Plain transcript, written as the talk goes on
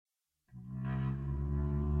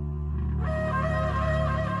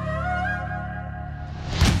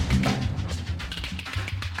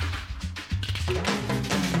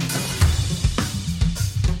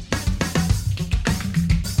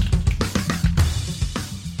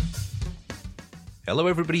Hello,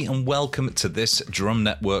 everybody, and welcome to this Drum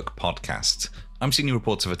Network podcast. I'm Senior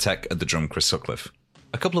Reporter for Tech at The Drum, Chris Sutcliffe.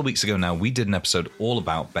 A couple of weeks ago now, we did an episode all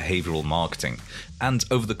about behavioural marketing, and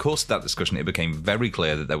over the course of that discussion, it became very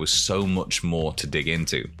clear that there was so much more to dig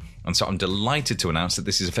into. And so I'm delighted to announce that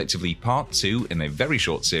this is effectively part 2 in a very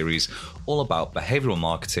short series all about behavioural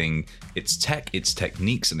marketing, its tech, its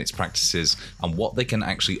techniques, and its practices, and what they can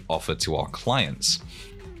actually offer to our clients.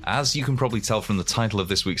 As you can probably tell from the title of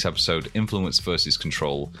this week's episode, Influence versus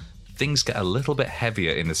Control, things get a little bit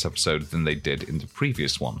heavier in this episode than they did in the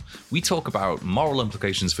previous one. We talk about moral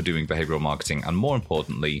implications for doing behavioral marketing, and more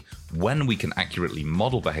importantly, when we can accurately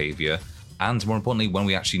model behavior, and more importantly, when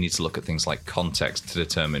we actually need to look at things like context to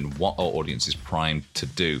determine what our audience is primed to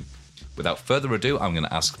do. Without further ado, I'm going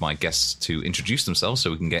to ask my guests to introduce themselves so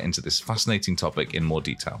we can get into this fascinating topic in more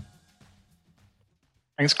detail.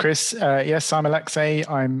 Thanks, Chris. Yes, I'm Alexei.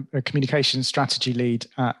 I'm a communications strategy lead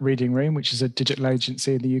at Reading Room, which is a digital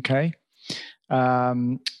agency in the UK.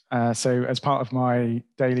 So as part of my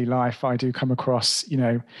daily life, I do come across,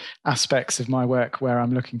 aspects of my work where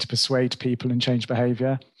I'm looking to persuade people and change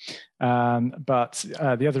behavior. But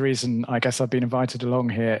the other reason I guess I've been invited along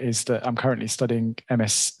here is that I'm currently studying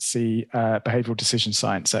MSc Behavioural Decision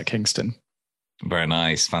Science at Kingston. Very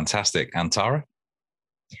nice. Fantastic. And Tara?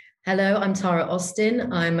 Hello, I'm Tara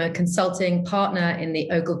Austin. I'm a consulting partner in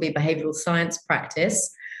the Ogilvy Behavioural Science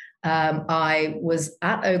practice. I was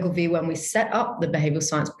at Ogilvy when we set up the behavioural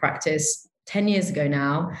science practice 10 years ago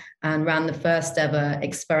now and ran the first ever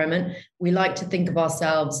experiment. We like to think of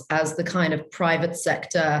ourselves as the kind of private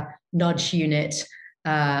sector nudge unit,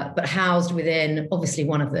 but housed within obviously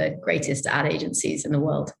one of the greatest ad agencies in the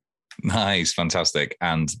world. Nice, fantastic.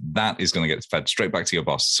 And that is going to get fed straight back to your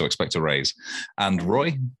boss, so expect a raise. And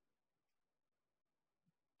Roy?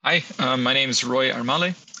 Hi, my name is Roy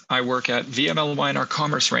Armale. I work at VML-Y&R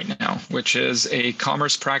Commerce right now, which is a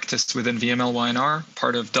commerce practice within VML-Y&R,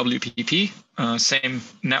 part of WPP, same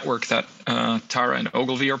network that Tara and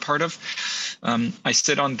Ogilvy are part of. I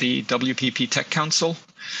sit on the WPP Tech Council,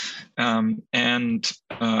 and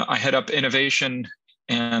I head up innovation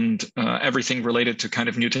and everything related to kind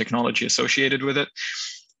of new technology associated with it.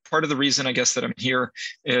 Part of the reason, I guess, that I'm here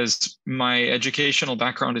is my educational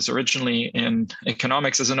background is originally in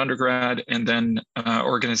economics as an undergrad, and then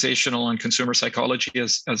organizational and consumer psychology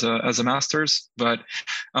as a master's. But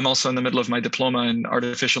I'm also in the middle of my diploma in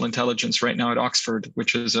artificial intelligence right now at Oxford,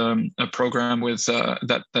 which is a program with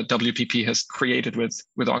that WPP has created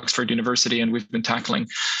with Oxford University, and we've been tackling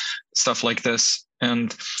stuff like this.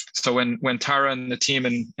 And so when Tara and the team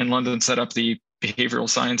in London set up the behavioral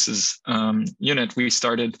sciences unit, we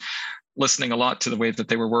started listening a lot to the way that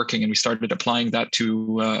they were working, and we started applying that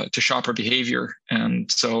to shopper behavior.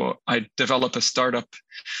 And so I developed a startup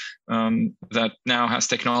that now has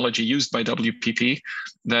technology used by WPP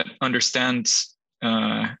that understands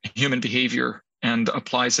human behavior and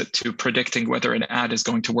applies it to predicting whether an ad is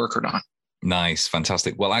going to work or not. Nice,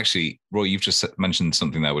 fantastic. Well, actually, Roy, you've just mentioned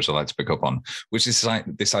something there which I'd like to pick up on, which is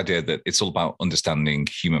this idea that it's all about understanding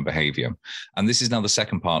human behavior. And this is now the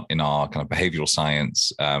second part in our kind of behavioral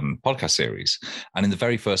science podcast series. And in the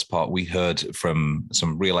very first part, we heard from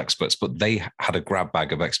some real experts, but they had a grab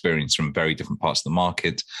bag of experience from very different parts of the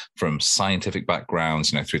market, from scientific backgrounds,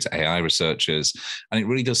 through to AI researchers. And it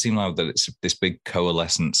really does seem like that it's this big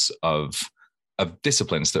coalescence of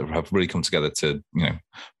disciplines that have really come together to,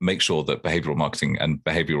 make sure that behavioral marketing and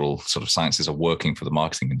behavioral sort of sciences are working for the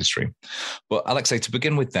marketing industry. But Alexei, to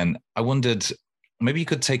begin with then, I wondered, maybe you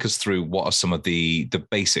could take us through what are some of the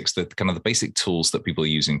basics, the kind of the basic tools that people are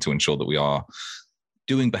using to ensure that we are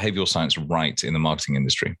doing behavioral science right in the marketing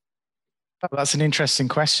industry. That's an interesting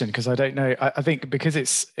question, because I don't know. I think because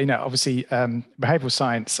it's, obviously behavioral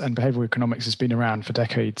science and behavioral economics has been around for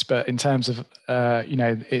decades, but in terms of,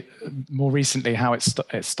 more recently how it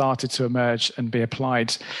started to emerge and be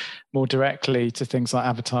applied more directly to things like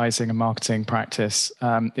advertising and marketing practice,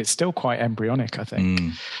 it's still quite embryonic, I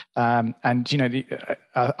think. And,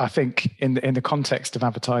 I think in the context of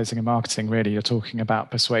advertising and marketing, really, you're talking about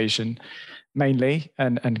persuasion mainly,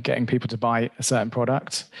 and getting people to buy a certain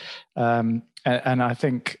product. And I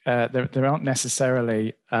think there aren't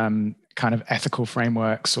necessarily kind of ethical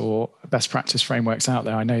frameworks or best practice frameworks out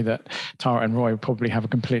there. I know that Tara and Roy probably have a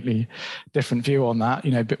completely different view on that,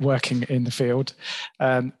 but working in the field.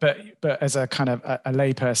 But as a kind of a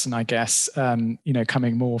lay person, I guess,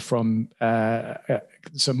 coming more from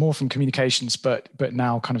more from communications, but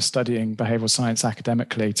now kind of studying behavioral science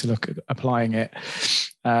academically to look at applying it.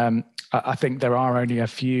 I think there are only a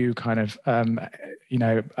few kind of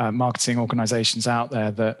marketing organizations out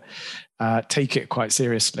there that take it quite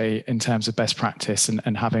seriously in terms of best practice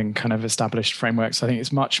and having kind of established frameworks. I think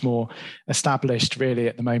it's much more established really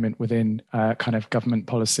at the moment within kind of government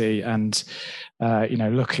policy and,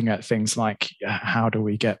 looking at things like how do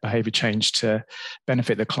we get behavior change to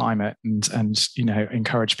benefit the climate and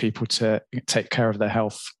encourage people to take care of their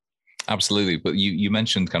health. Absolutely. But you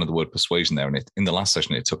mentioned kind of the word persuasion there. And in the last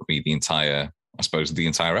session, it took me the entire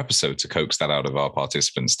episode to coax that out of our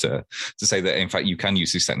participants to say that, in fact, you can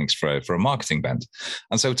use these techniques for a marketing bent.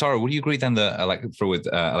 And so, Tara, would you agree then that, with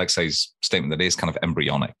Alexei's statement that it is kind of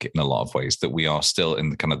embryonic in a lot of ways, that we are still in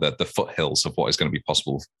the kind of the foothills of what is going to be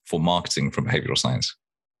possible for marketing from behavioral science?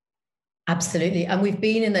 Absolutely. And we've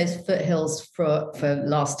been in those foothills for the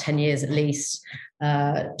last 10 years, at least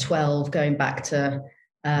 12, going back to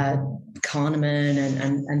Kahneman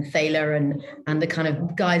and Thaler and the kind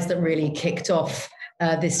of guys that really kicked off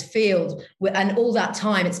this field. And all that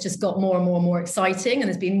time, it's just got more and more and more exciting, and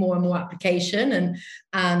there's been more and more application.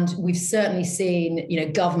 And we've certainly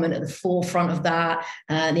seen, government at the forefront of that,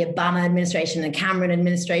 the Obama administration and the Cameron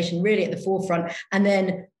administration really at the forefront. And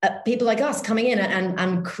then people like us coming in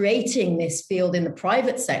and creating this field in the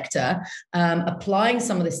private sector, applying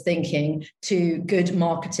some of this thinking to good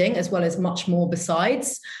marketing, as well as much more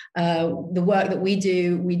besides. The work that we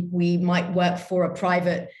do, we might work for a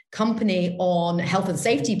private company on health and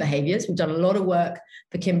safety behaviors. We've done a lot of work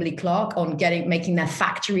for Kimberly-Clark on making their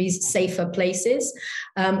factories safer places,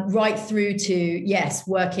 right through to,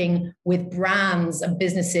 working with brands and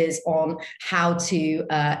businesses on how to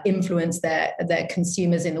influence their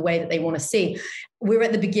consumers in the way that they want to see. We're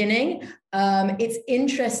at the beginning. It's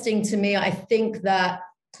interesting to me. I think that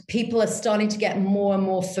people are starting to get more and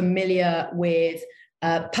more familiar with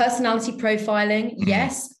personality profiling,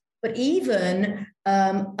 yes, but even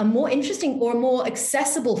a more interesting or a more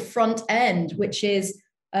accessible front end, which is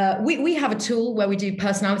we have a tool where we do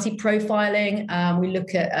personality profiling. We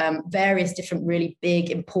look at various different really big,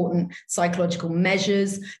 important psychological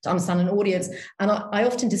measures to understand an audience. And I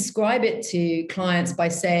often describe it to clients by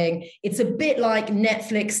saying it's a bit like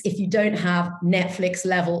Netflix if you don't have Netflix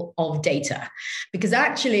level of data, because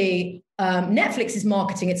actually Netflix is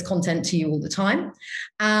marketing its content to you all the time.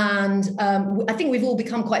 And I think we've all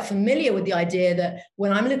become quite familiar with the idea that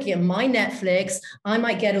when I'm looking at my Netflix, I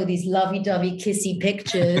might get all these lovey-dovey kissy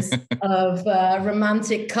pictures of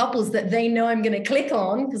romantic couples that they know I'm going to click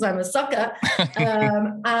on because I'm a sucker.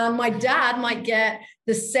 And my dad might get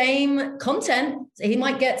the same content. He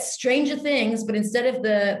might get Stranger Things, but instead of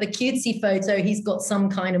the cutesy photo, he's got some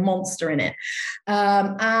kind of monster in it.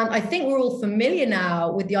 And I think we're all familiar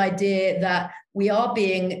now with the idea that we are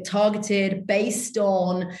being targeted based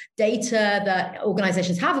on data that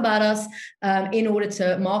organizations have about us in order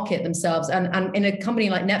to market themselves. And in a company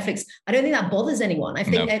like Netflix, I don't think that bothers anyone. I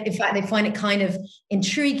think, in fact, they find it kind of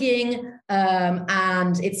intriguing,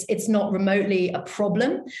 and it's not remotely a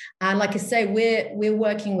problem. And like I say, we're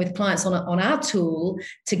working with clients on our tool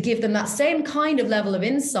to give them that same kind of level of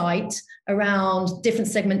insight around different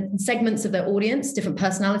segments of their audience, different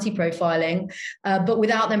personality profiling, but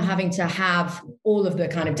without them having to have all of the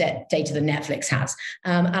kind of data that Netflix has.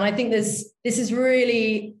 And I think this is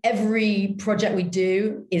really, every project we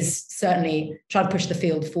do is certainly try to push the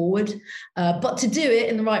field forward, but to do it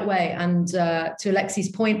in the right way. And to Alexei's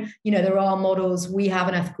point, there are models. We have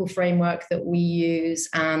an ethical framework that we use,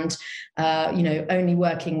 and only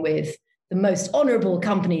working with the most honorable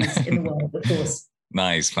companies in the world, of course.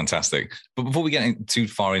 Nice, fantastic. But before we get too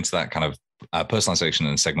far into that kind of personalization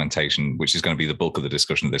and segmentation, which is going to be the bulk of the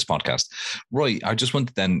discussion of this podcast, Roy, I just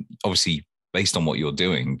wanted then, obviously, based on what you're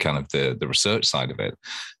doing, kind of the research side of it,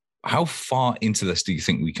 how far into this do you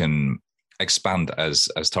think we can expand, as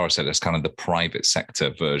Tara said, as kind of the private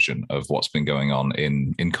sector version of what's been going on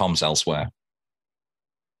in comms elsewhere?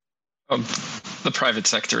 The private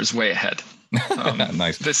sector is way ahead.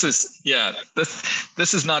 Nice. This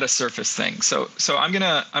is not a surface thing. So I'm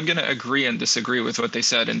gonna agree and disagree with what they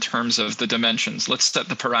said in terms of the dimensions. Let's set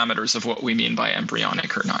the parameters of what we mean by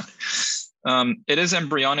embryonic or not. It is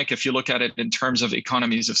embryonic if you look at it in terms of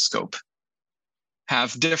economies of scope.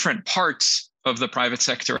 Have different parts of the private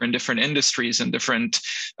sector and different industries and different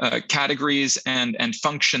categories and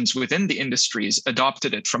functions within the industries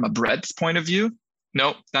adopted it from a breadth point of view.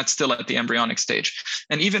 No, that's still at the embryonic stage.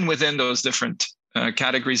 And even within those different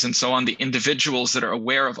categories and so on, the individuals that are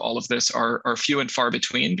aware of all of this are few and far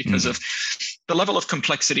between because of the level of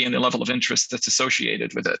complexity and the level of interest that's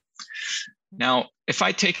associated with it. Now, if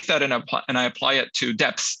I take that and I apply it to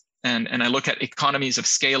depth and I look at economies of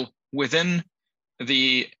scale within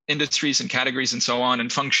the industries and categories and so on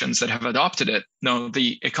and functions that have adopted it, no,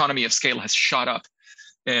 the economy of scale has shot up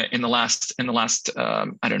in the last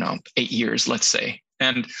I don't know, 8 years, let's say.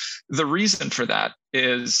 And the reason for that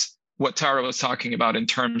is what Tara was talking about in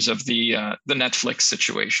terms of the Netflix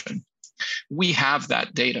situation. We have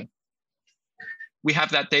that data. We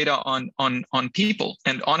have that data on people.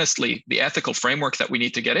 And honestly, the ethical framework that we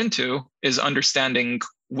need to get into is understanding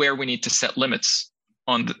where we need to set limits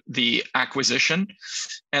on the acquisition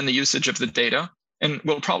and the usage of the data. And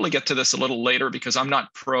we'll probably get to this a little later, because I'm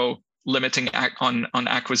not pro limiting on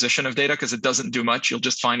acquisition of data, because it doesn't do much. You'll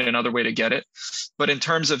just find another way to get it. But in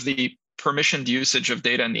terms of the permissioned usage of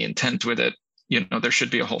data and the intent with it, there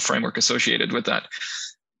should be a whole framework associated with that.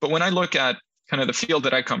 But when I look at kind of the field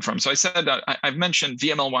that I come from, so I said I've mentioned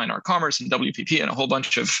VML, Y&R Commerce, and WPP, and a whole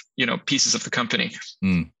bunch of pieces of the company.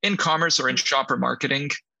 In commerce or in shopper marketing,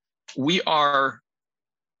 we are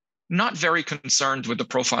not very concerned with the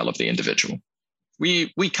profile of the individual.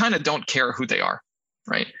 We kind of don't care who they are,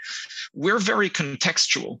 right? We're very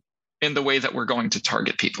contextual in the way that we're going to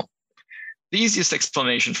target people. The easiest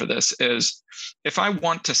explanation for this is, if I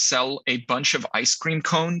want to sell a bunch of ice cream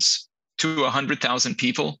cones to 100,000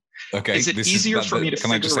 people, okay, is it easier for me to figure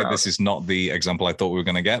out? Can I just say this is not the example I thought we were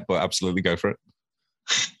going to get, but absolutely go for it.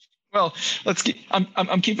 Well,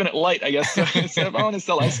 I'm keeping it light, I guess. So if I want to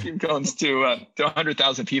sell ice cream cones to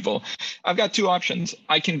 100,000 people, I've got two options.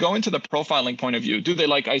 I can go into the profiling point of view. Do they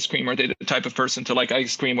like ice cream? Are they the type of person to like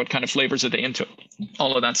ice cream? What kind of flavors are they into?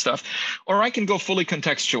 All of that stuff. Or I can go fully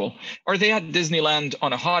contextual. Are they at Disneyland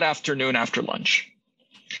on a hot afternoon after lunch?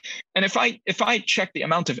 And if I check the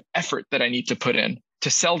amount of effort that I need to put in to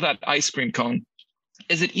sell that ice cream cone,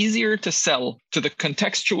 is it easier to sell to the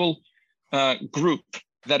contextual group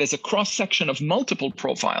that is a cross-section of multiple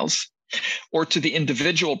profiles, or to the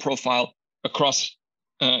individual profile across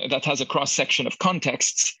that has a cross-section of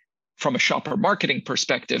contexts? From a shopper marketing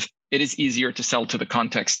perspective, it is easier to sell to the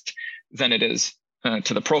context than it is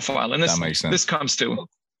to the profile. And that makes sense.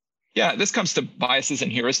 This comes to biases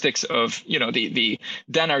and heuristics of, the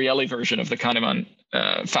Dan Ariely version of the Kahneman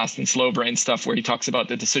fast and slow brain stuff, where he talks about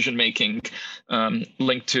the decision-making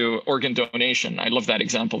linked to organ donation. I love that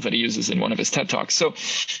example that he uses in one of his TED Talks.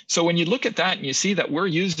 So when you look at that and you see that we're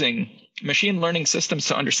using machine learning systems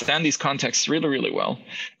to understand these contexts really, really well,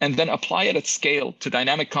 and then apply it at scale to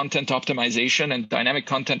dynamic content optimization and dynamic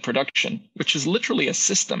content production, which is literally a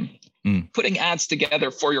system putting ads together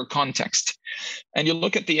for your context. And you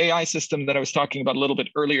look at the AI system that I was talking about a little bit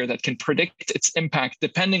earlier that can predict its impact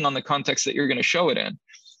depending on the context that you're going to show it in.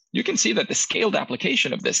 You can see that the scaled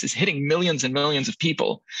application of this is hitting millions and millions of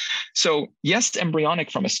people. So yes, embryonic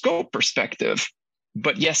from a scope perspective,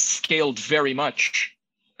 but yes, scaled very much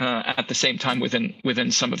at the same time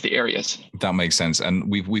within some of the areas. That makes sense. And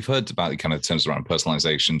we've heard about the kind of terms around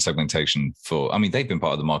personalization, segmentation they've been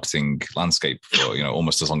part of the marketing landscape for,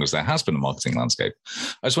 almost as long as there has been a marketing landscape.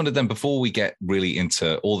 I just wondered then, before we get really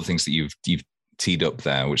into all the things that you've teed up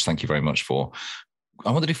there, which thank you very much for, I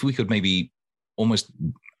wondered if we could maybe almost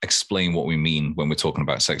explain what we mean when we're talking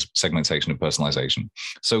about segmentation and personalization.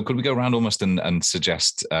 So could we go around almost and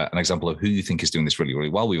suggest an example of who you think is doing this really, really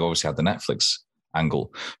well? We've obviously had the Netflix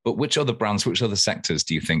angle, but which other brands, which other sectors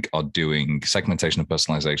do you think are doing segmentation and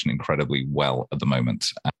personalization incredibly well at the moment?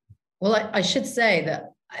 Well, I should say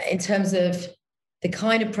that in terms of the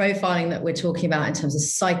kind of profiling that we're talking about, in terms of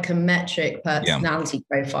psychometric personality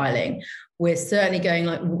profiling, we're certainly going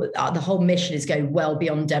the whole mission is going well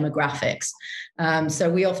beyond demographics. So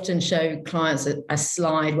we often show clients a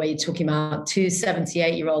slide where you're talking about two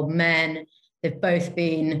 78-year-old men. They've both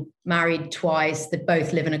been married twice. They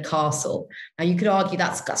both live in a castle. Now, you could argue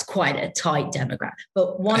that's quite a tight demographic,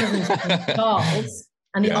 but one of them is Charles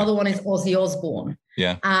and the other one is Ozzy Osbourne.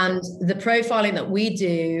 Yeah. And the profiling that we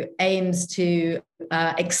do aims to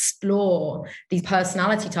explore these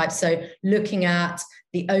personality types. So looking at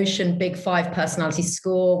the Ocean Big Five personality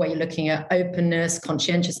score, where you're looking at openness,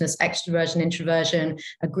 conscientiousness, extroversion, introversion,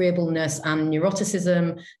 agreeableness, and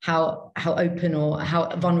neuroticism, how open or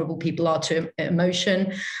how vulnerable people are to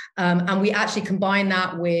emotion. And we actually combine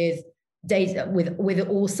that with data, with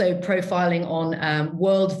also profiling on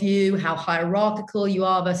worldview, how hierarchical you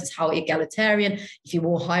are versus how egalitarian. If you're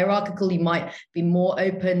more hierarchical, you might be more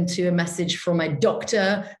open to a message from a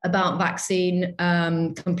doctor about vaccine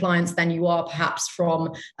compliance than you are perhaps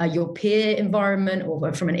from your peer environment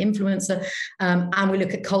or from an influencer. And we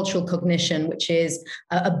look at cultural cognition, which is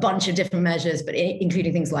a bunch of different measures, but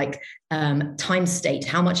including things like time state.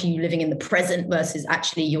 How much are you living in the present versus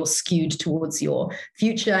actually you're skewed towards your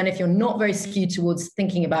future? And if you're not very skewed towards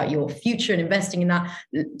thinking about your future and investing in that,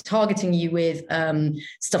 targeting you with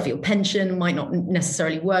stuff for your pension might not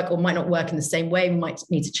necessarily work or might not work in the same way. We might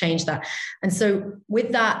need to change that. And so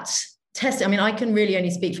with that testing. I mean, I can really only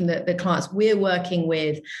speak from the clients we're working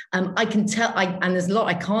with. I can tell, and there's a lot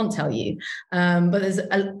I can't tell you, but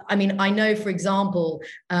I know, for example,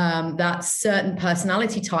 that certain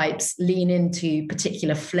personality types lean into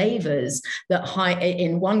particular flavors that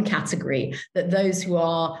in one category, that those who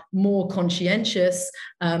are more conscientious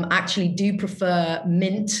actually do prefer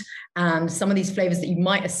mint and some of these flavors that you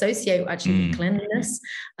might associate actually with cleanliness,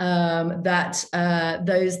 that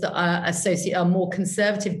those that are more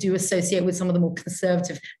conservative do associate with some of the more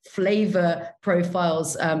conservative flavor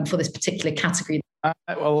profiles for this particular category.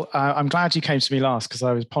 I'm glad you came to me last, because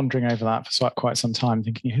I was pondering over that for quite some time,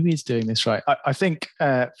 thinking, who is doing this right? I think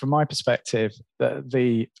from my perspective,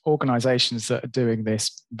 the organizations that are doing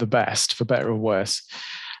this the best, for better or worse,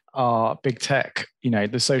 are big tech.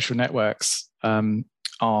 The social networks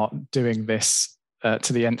are doing this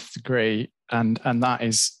to the nth degree, and that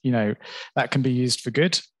is, that can be used for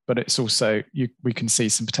good, but it's also, we can see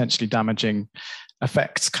some potentially damaging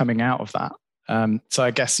effects coming out of that. So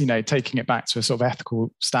I guess, taking it back to a sort of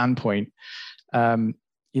ethical standpoint,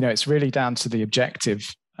 it's really down to the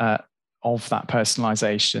objective of that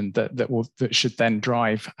personalization that should then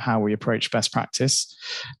drive how we approach best practice.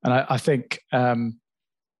 And I think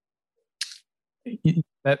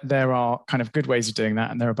that there are kind of good ways of doing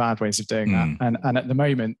that, and there are bad ways of doing that. And at the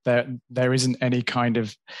moment, there isn't any kind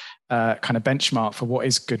of benchmark for what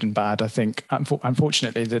is good and bad. I think,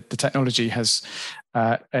 unfortunately, the technology has,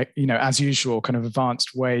 as usual, kind of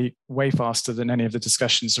advanced way faster than any of the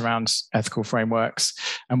discussions around ethical frameworks.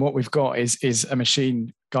 And what we've got is a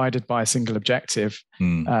machine guided by a single objective,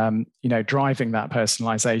 driving that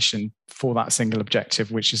personalization for that single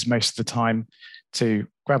objective, which is most of the time to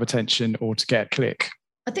grab attention or to get a click.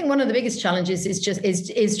 I think one of the biggest challenges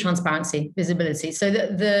is transparency, visibility. So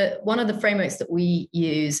the one of the frameworks that we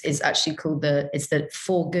use is actually called the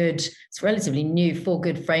For Good. It's relatively new, For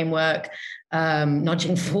Good framework,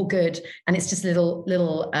 nudging for good, and it's just a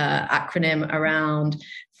little acronym around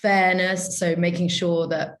fairness. So making sure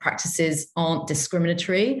that practices aren't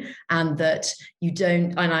discriminatory, and that you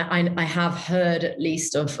don't. And I have heard at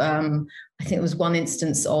least of I think it was one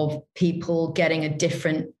instance of people getting a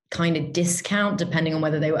different kind of discount depending on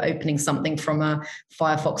whether they were opening something from a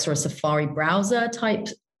Firefox or a Safari browser type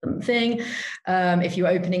thing. If you were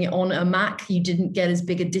opening it on a Mac, you didn't get as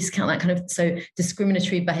big a discount, that kind of, so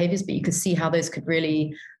discriminatory behaviors, but you could see how those could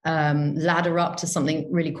really ladder up to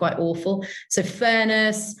something really quite awful. So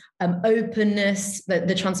fairness, openness,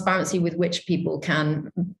 the transparency with which people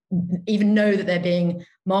can even know that they're being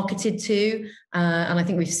marketed to. And I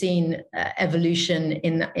think we've seen evolution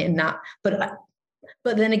in that.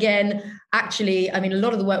 But then again, actually, I mean, a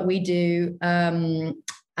lot of the work we do, and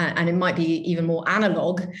it might be even more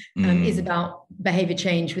analog, is about behavior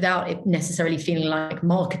change without it necessarily feeling like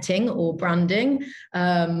marketing or branding.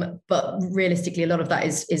 But realistically, a lot of that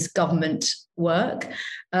is government work.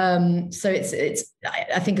 So it's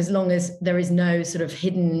I think as long as there is no sort of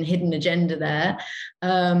hidden agenda there,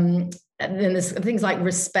 and then there's things like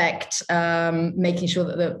respect, making sure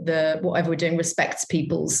that the whatever we're doing respects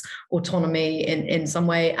people's autonomy in some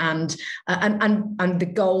way, and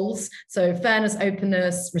the goals. So fairness,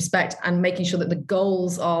 openness, respect, and making sure that the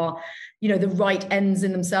goals are, the right ends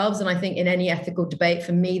in themselves. And I think in any ethical debate,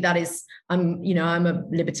 for me, that is, I'm a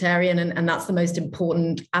libertarian, and that's the most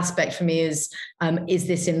important aspect for me is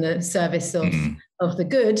this in the service of the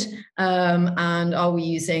good, and are we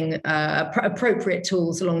using appropriate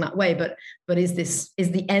tools along that way? But is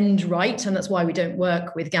the end right? And that's why we don't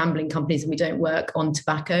work with gambling companies, and we don't work on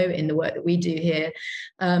tobacco in the work that we do here.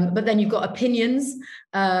 But then you've got opinions,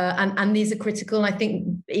 and these are critical. And I think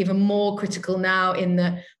even more critical now in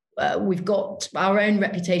the we've got our own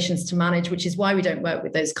reputations to manage, which is why we don't work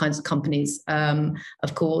with those kinds of companies,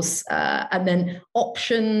 of course. And then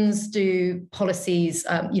options, do policies,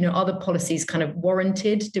 are the policies kind of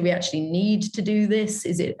warranted? Do we actually need to do this?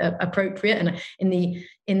 Is it appropriate? And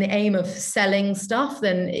in the aim of selling stuff,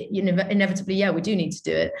 then inevitably, yeah, we do need to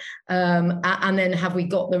do it. And then have we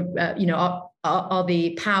got the, are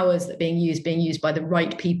the powers that are being used by the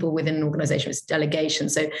right people within an organization? It's delegation.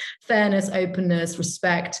 So fairness, openness,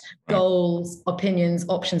 respect, goals, opinions,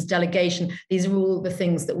 options, delegation. These are all the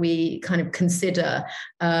things that we kind of consider.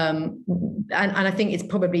 And I think it's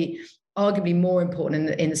probably arguably more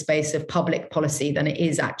important in the space of public policy than it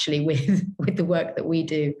is actually with the work that we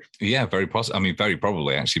do. Yeah, very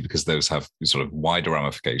probably actually, because those have sort of wider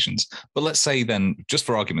ramifications. But let's say then, just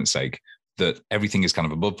for argument's sake, that everything is kind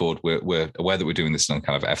of above board. We're aware that we're doing this in a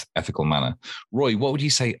kind of ethical manner. Roy, what would you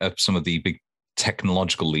say are some of the big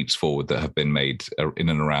technological leaps forward that have been made in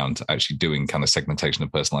and around actually doing kind of segmentation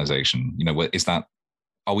and personalization? Is that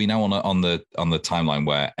Are we now on the timeline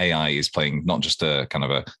where AI is playing not just a kind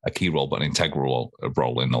of a key role, but an integral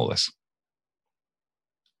role in all this?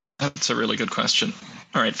 That's a really good question.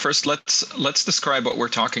 All right, first let's describe what we're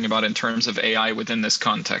talking about in terms of AI within this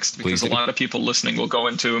context, because a lot of people listening will go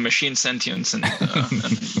into machine sentience and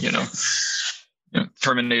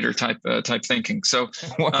Terminator type thinking. So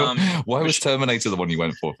why was Terminator the one you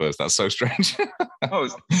went for first? That's so strange.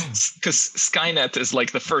 Because Skynet is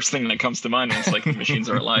like the first thing that comes to mind when it's like the machines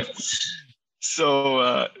are alive.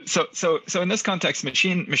 So in this context,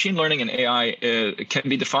 machine learning and AI can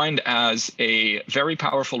be defined as a very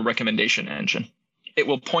powerful recommendation engine. It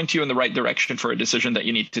will point you in the right direction for a decision that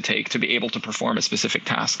you need to take to be able to perform a specific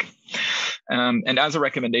task. And as a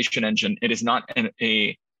recommendation engine, it is not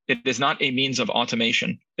a means of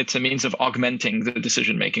automation. It's a means of augmenting the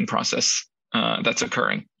decision-making process that's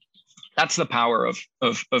occurring. That's the power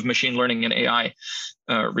of machine learning and AI,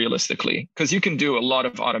 realistically, because you can do a lot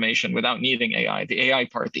of automation without needing AI. The AI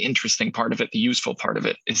part, the interesting part of it, the useful part of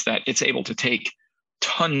it is that it's able to take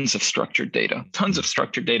tons of structured data,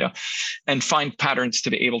 and find patterns to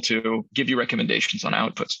be able to give you recommendations on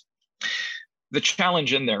outputs. The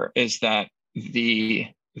challenge in there is that the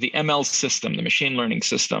ML system, the machine learning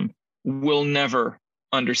system, will never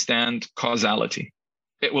understand causality.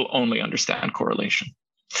 It will only understand correlation.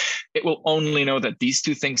 It will only know that these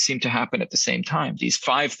two things seem to happen at the same time. These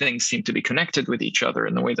 5 things seem to be connected with each other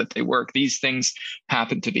in the way that they work. These things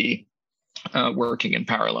happen to be working in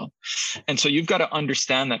parallel. And so you've got to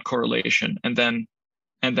understand that correlation and then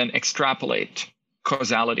extrapolate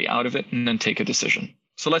causality out of it and then take a decision.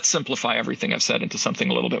 So let's simplify everything I've said into something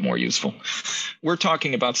a little bit more useful. We're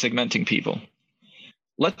talking about segmenting people.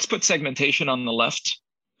 Let's put segmentation on the left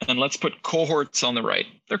and let's put cohorts on the right.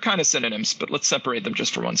 They're kind of synonyms, but let's separate them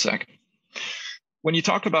just for 1 second. When you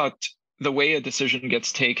talk about the way a decision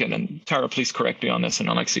gets taken, and Tara, please correct me on this, and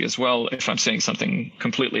Alexi as well, if I'm saying something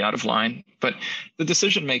completely out of line, but the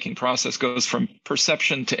decision-making process goes from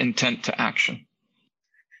perception to intent to action.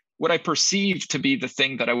 What I perceive to be the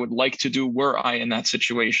thing that I would like to do were I in that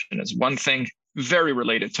situation is one thing very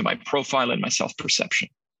related to my profile and my self-perception.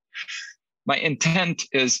 My intent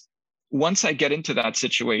is once I get into that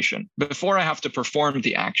situation, before I have to perform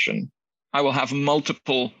the action, I will have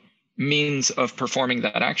multiple means of performing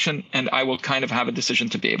that action, and I will kind of have a decision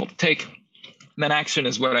to be able to take. And then action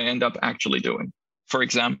is what I end up actually doing. For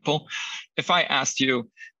example, if I asked you,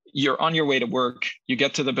 you're on your way to work, you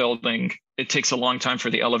get to the building, it takes a long time for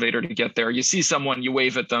the elevator to get there. You see someone, you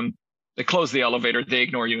wave at them, they close the elevator, they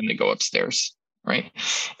ignore you, and they go upstairs, right?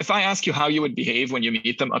 If I ask you how you would behave when you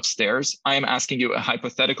meet them upstairs, I am asking you a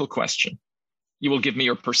hypothetical question. You will give me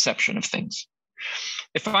your perception of things.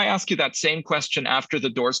 If I ask you that same question after the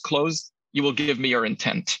doors close, you will give me your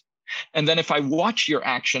intent. And then if I watch your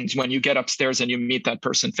actions when you get upstairs and you meet that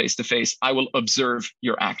person face to face, I will observe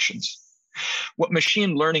your actions. What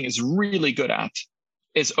machine learning is really good at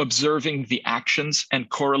is observing the actions and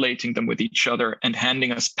correlating them with each other and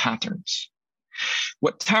handing us patterns.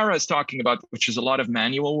 What Tara is talking about, which is a lot of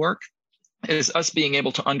manual work, is us being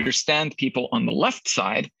able to understand people on the left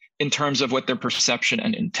side in terms of what their perception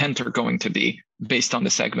and intent are going to be based on the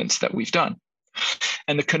segments that we've done.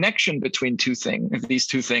 And the connection between these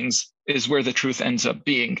two things is where the truth ends up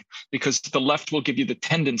being, because the left will give you the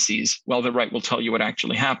tendencies while the right will tell you what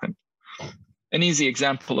actually happened. An easy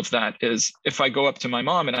example of that is if I go up to my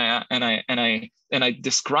mom and I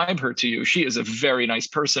describe her to you, she is a very nice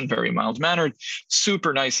person, very mild-mannered,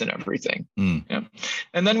 super nice and everything. Yeah.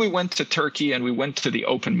 And then we went to Turkey and we went to the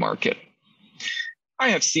open market. I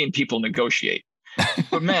have seen people negotiate,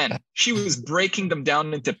 but man, she was breaking them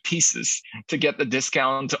down into pieces to get the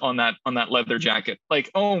discount on that leather jacket. Like,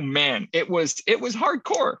 oh man, it was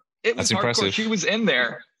hardcore. That's hardcore. Impressive. She was in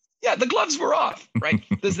there. Yeah, the gloves were off, right?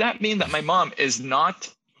 Does that mean that my mom is not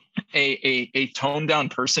a toned down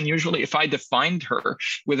person usually? If I defined her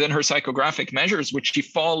within her psychographic measures, would she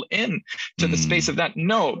fall in to the space of that?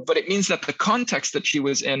 No, but it means that the context that she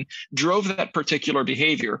was in drove that particular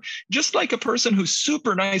behavior. Just like a person who's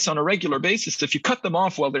super nice on a regular basis, if you cut them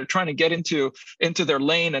off while they're trying to get into their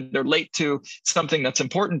lane and they're late to something that's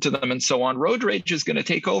important to them and so on, road rage is going to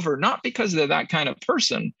take over, not because they're that kind of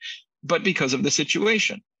person, but because of the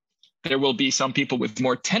situation. There will be some people with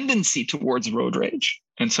more tendency towards road rage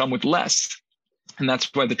and some with less. And that's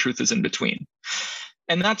why the truth is in between.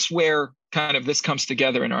 And that's where kind of this comes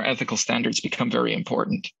together and our ethical standards become very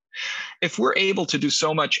important. If we're able to do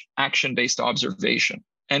so much action-based observation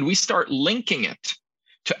and we start linking it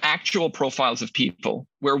to actual profiles of people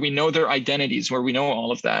where we know their identities, where we know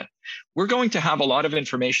all of that, we're going to have a lot of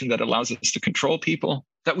information that allows us to control people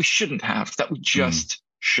that we shouldn't have, that we just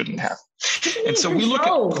shouldn't have. And so we look at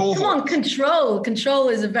cohorts. Come on, control. Control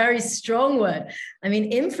is a very strong word. I mean,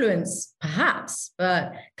 influence, perhaps,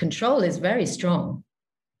 but control is very strong.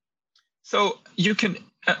 So you can,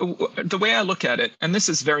 the way I look at it, and this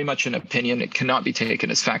is very much an opinion, it cannot be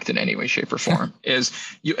taken as fact in any way, shape, or form, is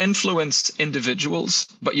you influence individuals,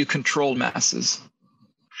 but you control masses.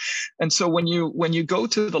 And so when you go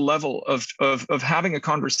to the level of having a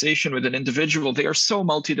conversation with an individual, they are so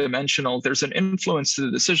multidimensional. There's an influence to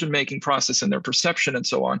the decision-making process and their perception and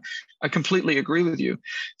so on. I completely agree with you.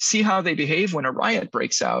 See how they behave when a riot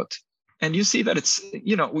breaks out. And you see that it's,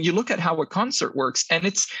 you look at how a concert works, and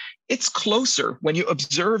it's closer when you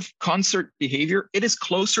observe concert behavior, it is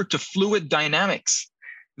closer to fluid dynamics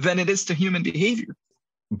than it is to human behavior.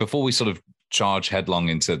 Before we sort of charge headlong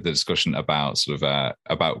into the discussion about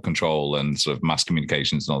about control and sort of mass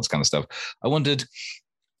communications and all this kind of stuff, I wondered,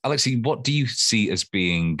 Alexei, what do you see as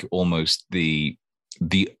being almost the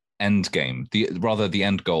end game, the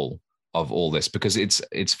end goal of all this? Because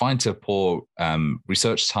it's fine to pour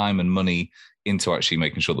research time and money into actually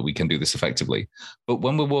making sure that we can do this effectively, but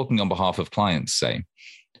when we're working on behalf of clients, say,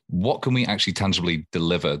 what can we actually tangibly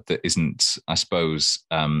deliver that isn't, I suppose,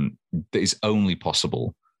 that is only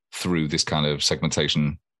possible through this kind of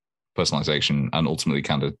segmentation, personalization, and ultimately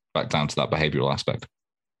kind of back down to that behavioral aspect?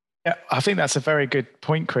 Yeah, I think that's a very good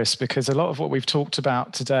point, Chris, because a lot of what we've talked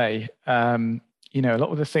about today, a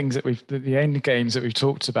lot of the things that the end games that we've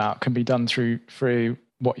talked about can be done through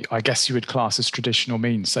what I guess you would class as traditional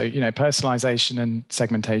means. So, personalization and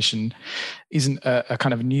segmentation isn't a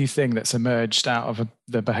kind of new thing that's emerged out of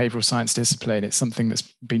the behavioral science discipline. It's something that's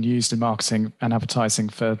been used in marketing and advertising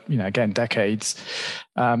for, again, decades.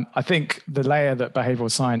 I think the layer that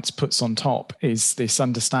behavioral science puts on top is this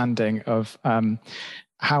understanding of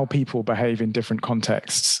how people behave in different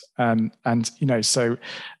contexts.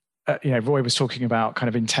 Roy was talking about kind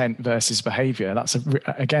of intent versus behavior. That's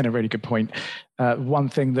again a really good point. One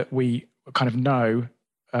thing that we kind of know,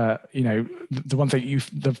 one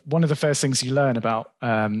of the first things you learn about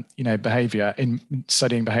behavior in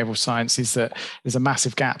studying behavioral science is that there's a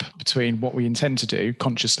massive gap between what we intend to do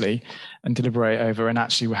consciously and deliberate over and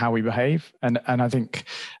actually how we behave. And I think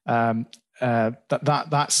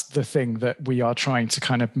that's the thing that we are trying to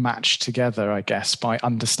kind of match together, I guess, by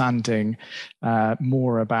understanding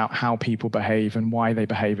more about how people behave and why they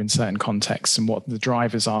behave in certain contexts and what the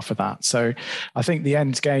drivers are for that. So I think the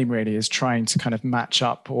end game really is trying to kind of match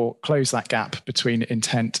up or close that gap between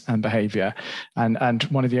intent and behavior. And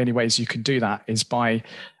one of the only ways you can do that is by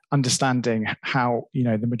understanding how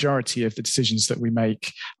the majority of the decisions that we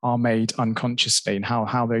make are made unconsciously, and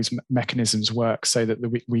how those mechanisms work, so that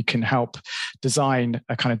we can help design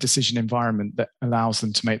a kind of decision environment that allows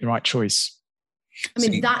them to make the right choice. I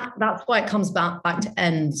mean, that's why it comes back to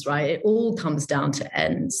ends, right? It all comes down to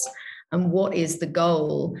ends. And what is the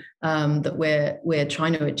goal that we're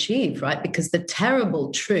trying to achieve, right? Because the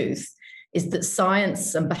terrible truth is that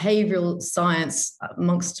science and behavioral science,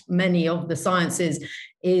 amongst many of the sciences,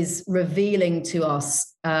 is revealing to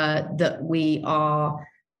us that we are,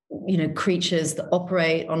 creatures that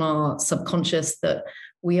operate on our subconscious, that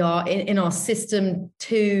we are in our system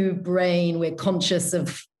 2 brain. We're conscious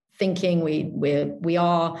of thinking. We're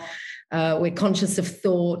conscious of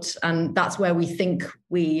thought, and that's where we think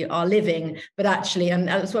we are living, but actually, and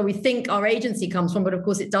that's where we think our agency comes from, but of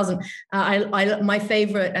course it doesn't. My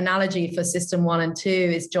favorite analogy for system 1 and 2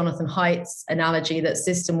 is Jonathan Haidt's analogy that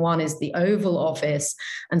system 1 is the Oval Office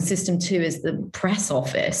and system 2 is the press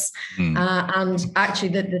office. And actually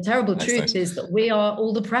the terrible truth is that we are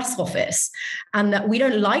all the press office, and that we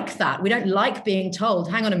don't like that. We don't like being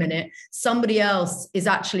told, hang on a minute, somebody else is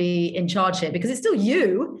actually in charge here, because it's still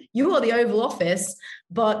you are the Oval Office,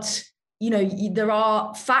 but there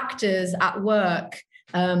are factors at work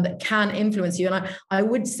that can influence you. And I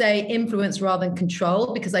would say influence rather than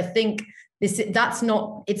control, because I think it's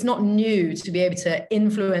not new to be able to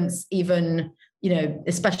influence even,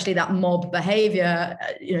 especially that mob behavior.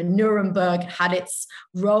 Nuremberg had its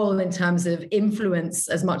role in terms of influence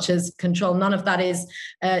as much as control. None of that is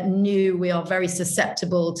new. We are very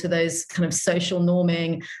susceptible to those kind of social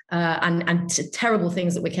norming and to terrible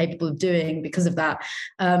things that we're capable of doing because of that.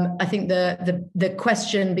 I think the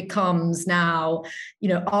question becomes now,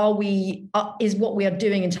 is what we are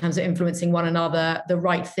doing in terms of influencing one another the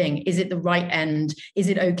right thing? Is it the right end? Is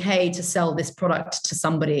it okay to sell this product to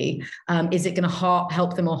somebody? Is it going to to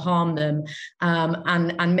help them or harm them,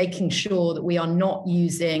 and making sure that we are not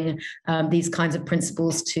using these kinds of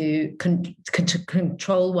principles to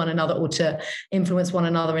control one another or to influence one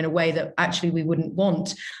another in a way that actually we wouldn't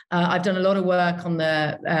want. I've done a lot of work on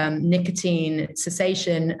the nicotine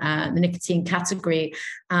cessation, the nicotine category,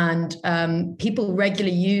 and people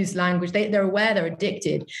regularly use language. They're aware they're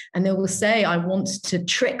addicted, and they will say, I want to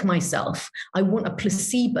trick myself. I want a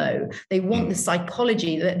placebo. They want the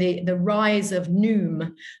psychology. The rise of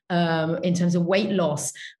Noom in terms of weight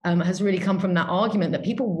loss has really come from that argument that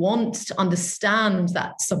people want to understand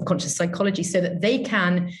that subconscious psychology so that they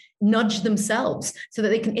can nudge themselves, so that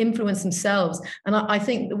they can influence themselves. And I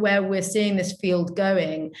think where we're seeing this field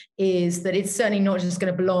going is that it's certainly not just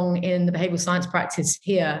going to belong in the behavioral science practice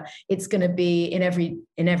here. It's going to be in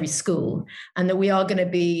every school, and that we are going to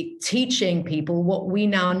be teaching people what we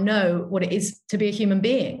now know what it is to be a human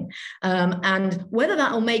being, and whether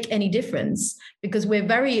that will make any difference, because we're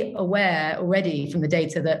very aware already from the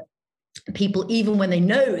data that people, even when they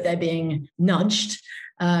know they're being nudged,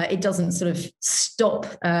 it doesn't sort of stop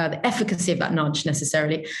the efficacy of that nudge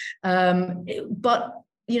necessarily. But,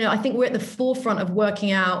 I think we're at the forefront of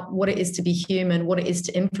working out what it is to be human, what it is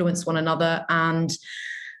to influence one another, and,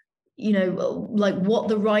 like what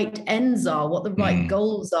the right ends are, what the right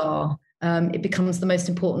goals are. It becomes the most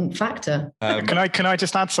important factor. Can I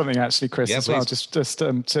just add something actually, Chris, as well, just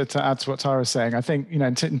to add to what Tara's saying? I think,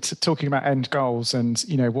 talking about end goals and,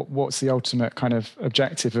 what's the ultimate kind of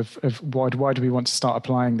objective of why do we want to start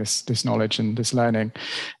applying this knowledge and this learning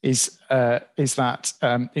is that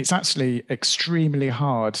it's actually extremely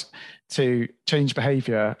hard to change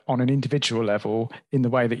behavior on an individual level in the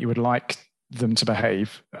way that you would like them to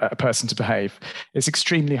behave, a person to behave. It's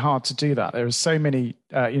extremely hard to do that. There are so many,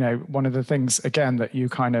 one of the things, again, that you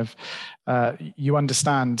kind of, you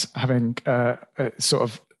understand having sort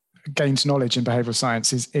of gained knowledge in behavioral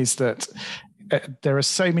science is that there are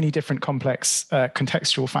so many different complex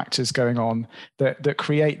contextual factors going on that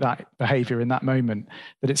create that behavior in that moment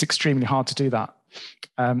that it's extremely hard to do that.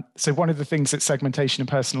 So one of the things that segmentation and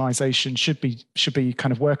personalization should be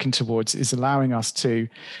kind of working towards is allowing us to,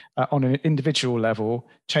 on an individual level,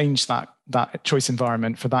 change that choice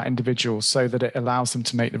environment for that individual so that it allows them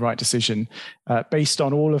to make the right decision based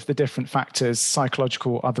on all of the different factors,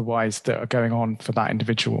 psychological, otherwise, that are going on for that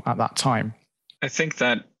individual at that time. I think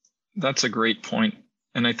that's a great point.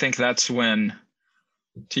 And I think that's when,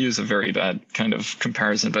 to use a very bad kind of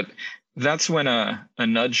comparison, but that's when a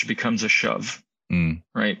nudge becomes a shove.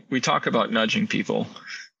 Right? We talk about nudging people.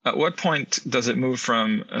 At what point does it move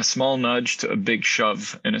from a small nudge to a big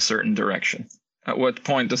shove in a certain direction? At what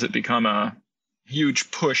point does it become a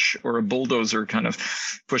huge push or a bulldozer kind of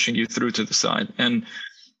pushing you through to the side? And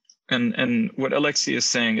what Alexi is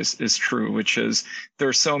saying is true, which is there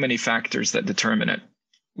are so many factors that determine it,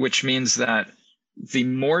 which means that the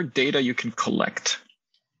more data you can collect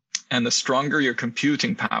and the stronger your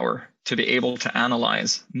computing power to be able to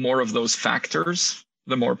analyze more of those factors,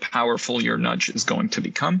 the more powerful your nudge is going to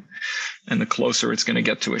become, and the closer it's going to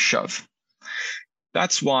get to a shove.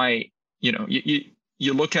 That's why,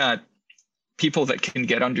 you look at people that can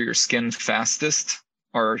get under your skin fastest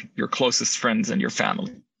are your closest friends and your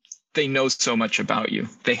family. They know so much about you.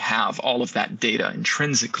 They have all of that data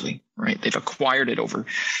intrinsically, right? They've acquired it over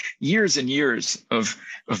years and years of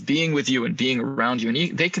being with you and being around you.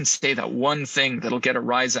 And they can say that one thing that'll get a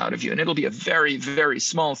rise out of you. And it'll be a very, very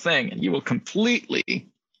small thing. And you will completely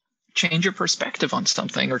change your perspective on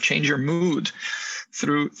something or change your mood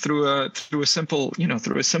through a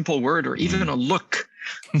simple word, or even a look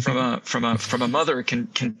from a mother can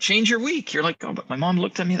change your week. You're like, oh, but my mom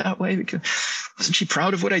looked at me that way because wasn't she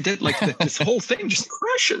proud of what I did? Like this whole thing just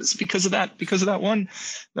crushes because of that one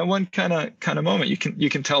kind of moment. You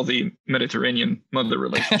can tell the Mediterranean mother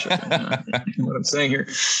relationship. What I'm saying here,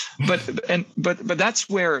 but that's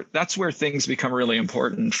where things become really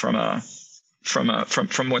important from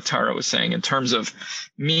what Tara was saying in terms of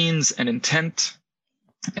means and intent,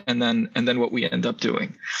 and then what we end up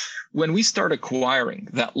doing. When we start acquiring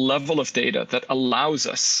that level of data that allows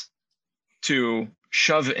us to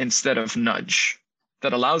shove instead of nudge,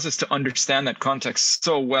 that allows us to understand that context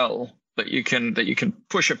so well that you can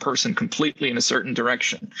push a person completely in a certain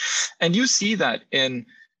direction. And you see that in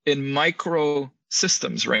micro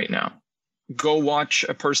systems right now. Go watch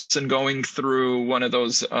a person going through one of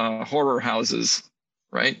those horror houses,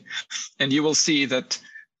 right? And you will see that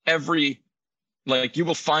you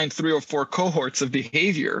will find 3 or 4 cohorts of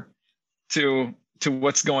behavior to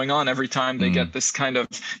what's going on every time they get this kind of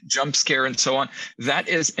jump scare and so on. That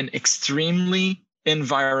is an extremely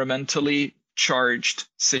environmentally charged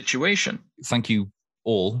situation. Thank you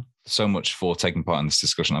all so much for taking part in this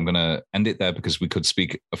discussion. I'm going to end it there because we could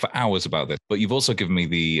speak for hours about this. But you've also given me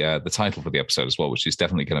the title for the episode as well, which is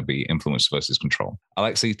definitely going to be Influence versus Control.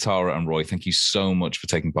 Alexei, Tara, and Roy, thank you so much for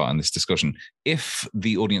taking part in this discussion. If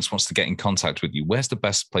the audience wants to get in contact with you, where's the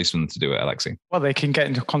best place for them to do it, Alexei? Well, they can get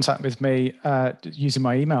into contact with me using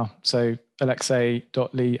my email. So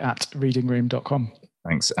alexei.lee@readingroom.com.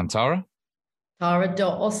 Thanks. And Tara?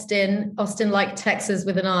 Tara.Austin, Austin like Texas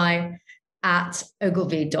with an I, at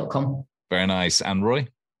ogilvy.com. Very nice. And Roy?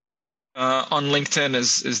 On LinkedIn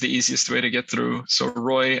is the easiest way to get through. So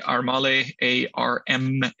Roy Armale,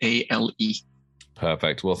 Armale.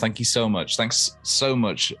 Perfect. Well, thank you so much. Thanks so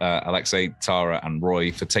much, Alexei, Tara, and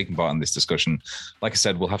Roy, for taking part in this discussion. Like I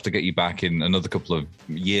said, we'll have to get you back in another couple of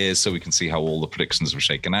years so we can see how all the predictions have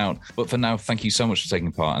shaken out. But for now, thank you so much for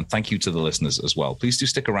taking part, and thank you to the listeners as well. Please do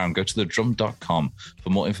stick around. Go to thedrum.com for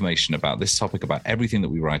more information about this topic, about everything that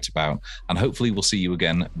we write about, and hopefully we'll see you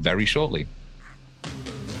again very shortly.